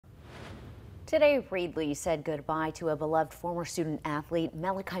Today, Reedley said goodbye to a beloved former student athlete,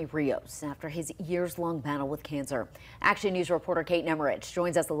 Malachi Rios, after his years-long battle with cancer. Action News reporter Kate Nemrich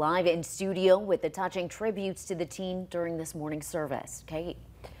joins us live in studio with the touching tributes to the teen during this morning's service. Kate.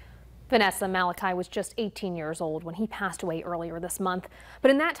 Vanessa, Malachi was just 18 years old when he passed away earlier this month. But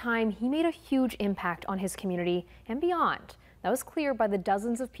in that time, he made a huge impact on his community and beyond. That was clear by the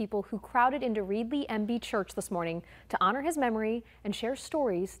dozens of people who crowded into Reedley MB Church this morning to honor his memory and share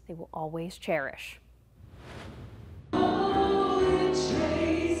stories they will always cherish. A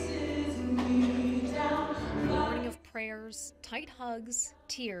morning of prayers, tight hugs,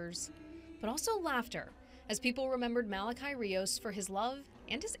 tears, but also laughter as people remembered Malachi Rios for his love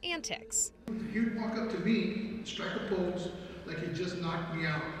and his antics. He'd walk up to me, strike a pose like he just knocked me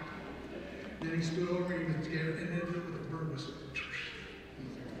out. Then he stood over me and ended it with a bird whistle.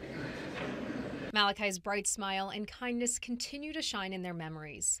 Malachi's bright smile and kindness continue to shine in their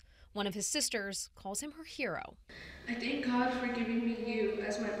memories. One of his sisters calls him her hero. I thank God for giving me you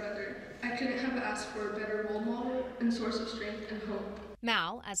as my brother. I couldn't have asked for a better role model and source of strength and hope.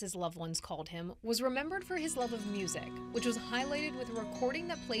 Mal, as his loved ones called him, was remembered for his love of music, which was highlighted with a recording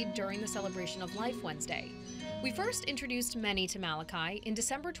that played during the celebration of Life Wednesday. We first introduced many to Malachi in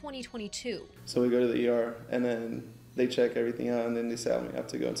December 2022. So we go to the ER, and then they check everything out, and then they say I have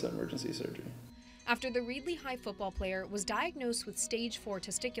to go into emergency surgery. After the Reedley High football player was diagnosed with stage 4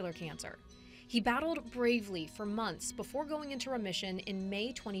 testicular cancer, he battled bravely for months before going into remission in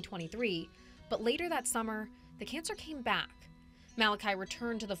May 2023, but later that summer, the cancer came back. Malachi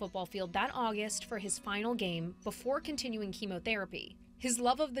returned to the football field that August for his final game before continuing chemotherapy. His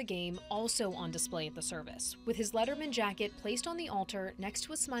love of the game also on display at the service, with his Letterman jacket placed on the altar next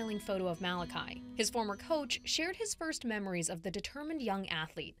to a smiling photo of Malachi. His former coach shared his first memories of the determined young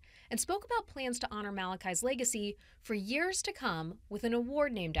athlete and spoke about plans to honor Malachi's legacy for years to come with an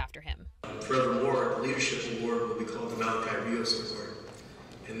award named after him. Forevermore, the Leadership Award will be called the Malachi Rios Award,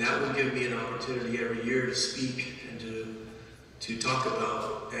 and that will give me an opportunity every year to speak and to talk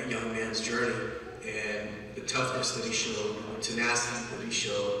about that young man's journey and the toughness that he showed, the tenacity that he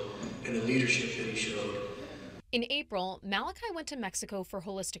showed, and the leadership that he showed. In April, Malachi went to Mexico for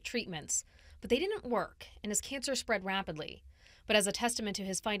holistic treatments, but they didn't work, and his cancer spread rapidly. But as a testament to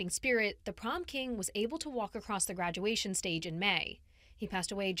his fighting spirit, the prom king was able to walk across the graduation stage in May. He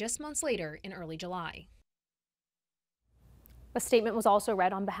passed away just months later in early July. A statement was also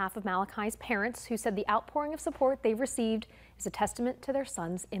read on behalf of Malachi's parents, who said the outpouring of support they've received is a testament to their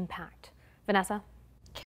son's impact. Vanessa?